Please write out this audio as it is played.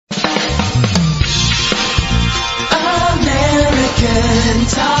American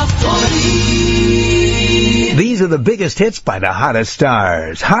Top 40. These are the biggest hits by the hottest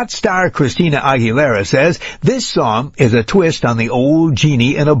stars. Hot star Christina Aguilera says this song is a twist on the old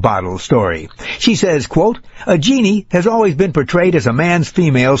genie in a bottle story. She says, quote, "A genie has always been portrayed as a man's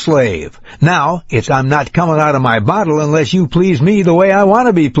female slave. Now it's I'm not coming out of my bottle unless you please me the way I want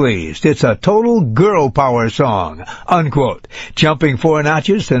to be pleased. It's a total girl power song," unquote. Jumping 4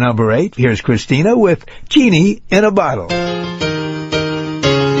 notches to number 8, here's Christina with Genie in a Bottle.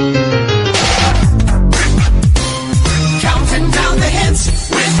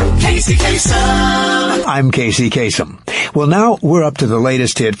 Casey Kasem. I'm Casey Kasem. Well, now we're up to the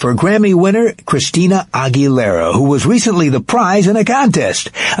latest hit for Grammy winner Christina Aguilera, who was recently the prize in a contest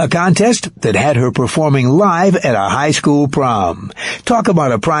that had her performing live at a high school prom. Talk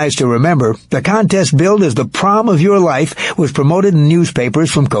about a prize to remember. The contest billed as the prom of your life was promoted in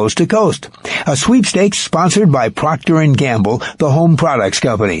newspapers from coast to coast. A sweepstakes sponsored by Procter & Gamble, the home products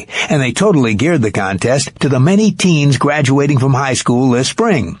company, and they totally geared the contest to the many teens graduating from high school this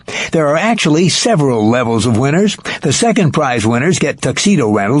spring. There are actually several levels of winners. The second prize winners get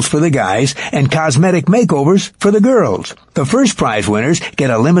tuxedo rentals for the guys and cosmetic makeovers for the girls. The first prize winners get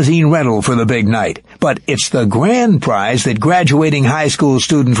a limousine rental for the big night. But it's the grand prize that graduating high school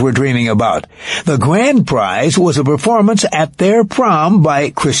students were dreaming about. The grand prize was a performance at their prom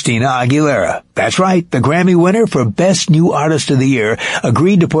by Christina Aguilera. That's right, the Grammy winner for Best New Artist of the Year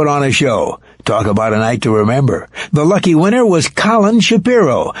agreed to put on a show. Talk about a night to remember. The lucky winner was Colin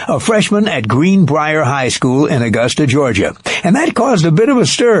Shapiro, a freshman at Greenbrier High School in Augusta, Georgia. And that caused a bit of a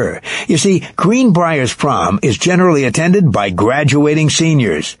stir. You see, Greenbrier's prom is generally attended by graduating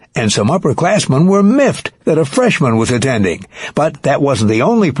seniors, and some upperclassmen were miffed that a freshman was attending. But that wasn't the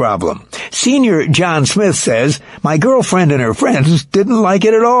only problem. Senior John Smith says, "My girlfriend and her friends didn't like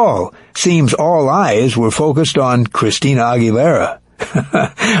it at all. Seems all eyes were focused on Christina Aguilera."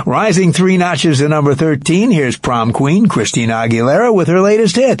 Rising 3 notches to number 13, here's prom queen Christina Aguilera with her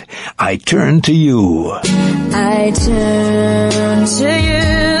latest hit, "I Turn to You." I turn to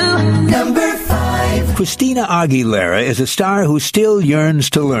you. Number 5. Christina Aguilera is a star who still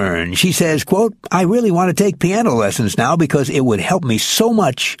yearns to learn. She says, quote, "I really want to take piano lessons now because it would help me so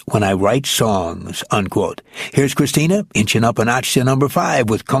much when I write songs," unquote. Here's Christina inching up a notch to number 5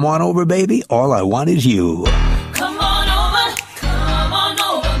 with "Come On Over, Baby, All I Want Is You." Come on over,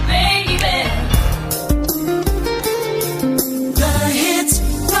 baby. The hits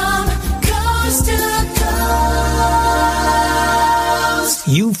from coast to coast.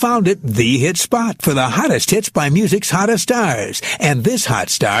 You found it, the hit spot for the hottest hits by music's hottest stars. And this hot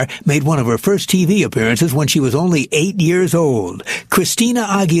star made one of her first TV appearances when she was only 8 years old. Christina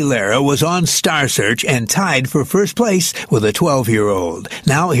Aguilera was on Star Search and tied for first place with a 12-year-old.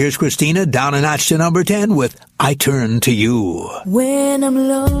 Now here's Christina down a notch to number 10 with "I Turn to You." When I'm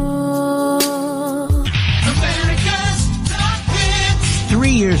lost. America's Top Hits.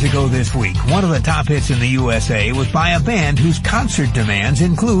 3 years ago this week, one of the top hits in the USA was by a band whose concert demands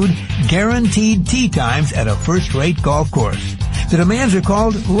include guaranteed tee times at a first-rate golf course. The demands are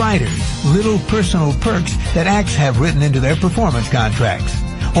called riders, little personal perks that acts have written into their performance contracts.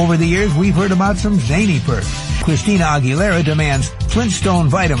 Over the years, we've heard about some zany perks. Christina Aguilera demands Flintstone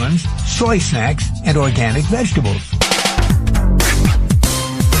vitamins, soy snacks, and organic vegetables.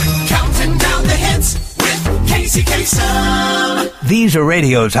 Counting down the hits with Casey Kasem. These are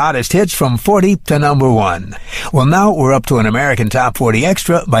radio's hottest hits from 40 to number 1. Well, now we're up to an American Top 40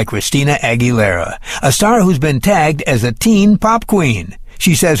 Extra by Christina Aguilera, a star who's been tagged as a teen pop queen.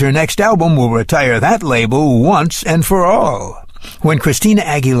 She says her next album will retire that label once and for all. When Christina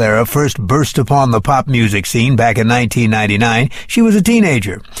Aguilera first burst upon the pop music scene back in 1999, she was a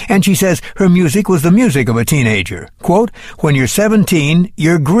teenager, and she says her music was the music of a teenager. Quote, "When you're 17,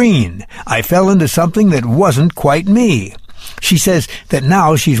 you're green. I fell into something that wasn't quite me." She says that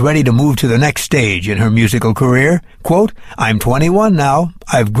now she's ready to move to the next stage in her musical career. Quote, "I'm 21 now.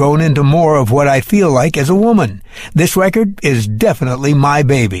 I've grown into more of what I feel like as a woman. This record is definitely my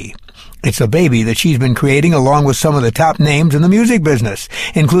baby." It's a baby that she's been creating along with some of the top names in the music business,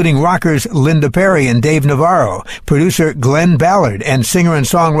 including rockers Linda Perry and Dave Navarro, producer Glenn Ballard, and singer and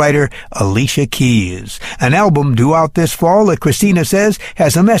songwriter Alicia Keys. An album due out this fall that Christina says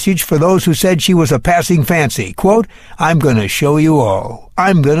has a message for those who said she was a passing fancy. Quote, "I'm gonna show you all.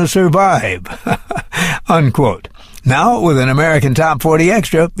 I'm gonna survive." Unquote. Now, with an American Top 40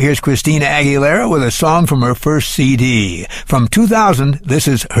 Extra, here's Christina Aguilera with a song from her first CD. From 2000, this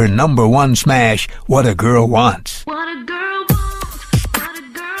is her number 1 smash, "What a Girl Wants." What a girl wants, what a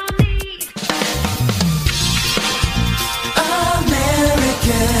girl needs.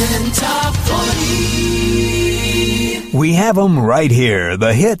 American Top 40. We have 'em right here,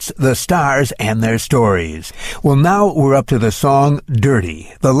 the hits, the stars, and their stories. Well, now we're up to the song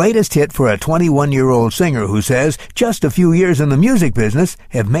Dirty, the latest hit for a 21-year-old singer who says just a few years in the music business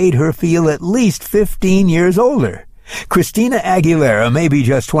have made her feel at least 15 years older. Christina Aguilera may be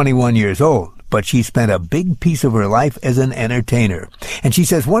just 21 years old, but she spent a big piece of her life as an entertainer. And she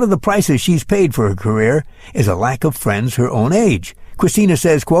says one of the prices she's paid for her career is a lack of friends her own age. Christina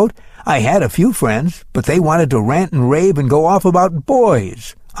says, quote, "I had a few friends, but they wanted to rant and rave and go off about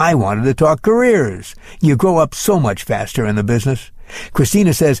boys. I wanted to talk careers. You grow up so much faster in the business."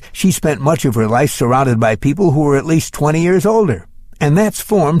 Christina says she spent much of her life surrounded by people who were at least 20 years older. And that's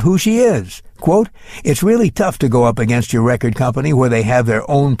formed who she is. Quote, "It's really tough to go up against your record company where they have their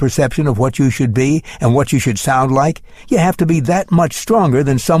own perception of what you should be and what you should sound like. You have to be that much stronger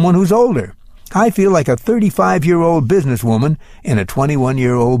than someone who's older. I feel like a 35-year-old businesswoman in a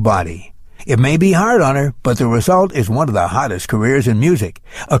 21-year-old body." It may be hard on her, but the result is one of the hottest careers in music.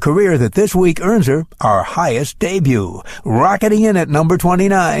 A career that this week earns her our highest debut. Rocketing in at number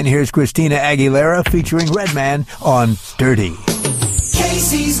 29, here's Christina Aguilera featuring Redman on Dirty.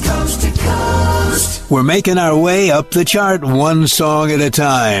 Casey's Coast to Coast. We're making our way up the chart one song at a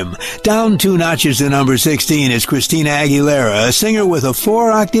time. Down 2 notches to number 16 is Christina Aguilera, a singer with a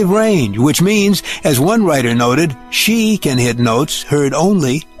 4-octave range, which means, as one writer noted, she can hit notes heard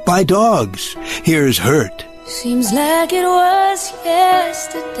only by dogs. Here's Hurt. Seems like it was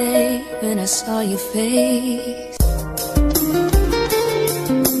yesterday when I saw your face.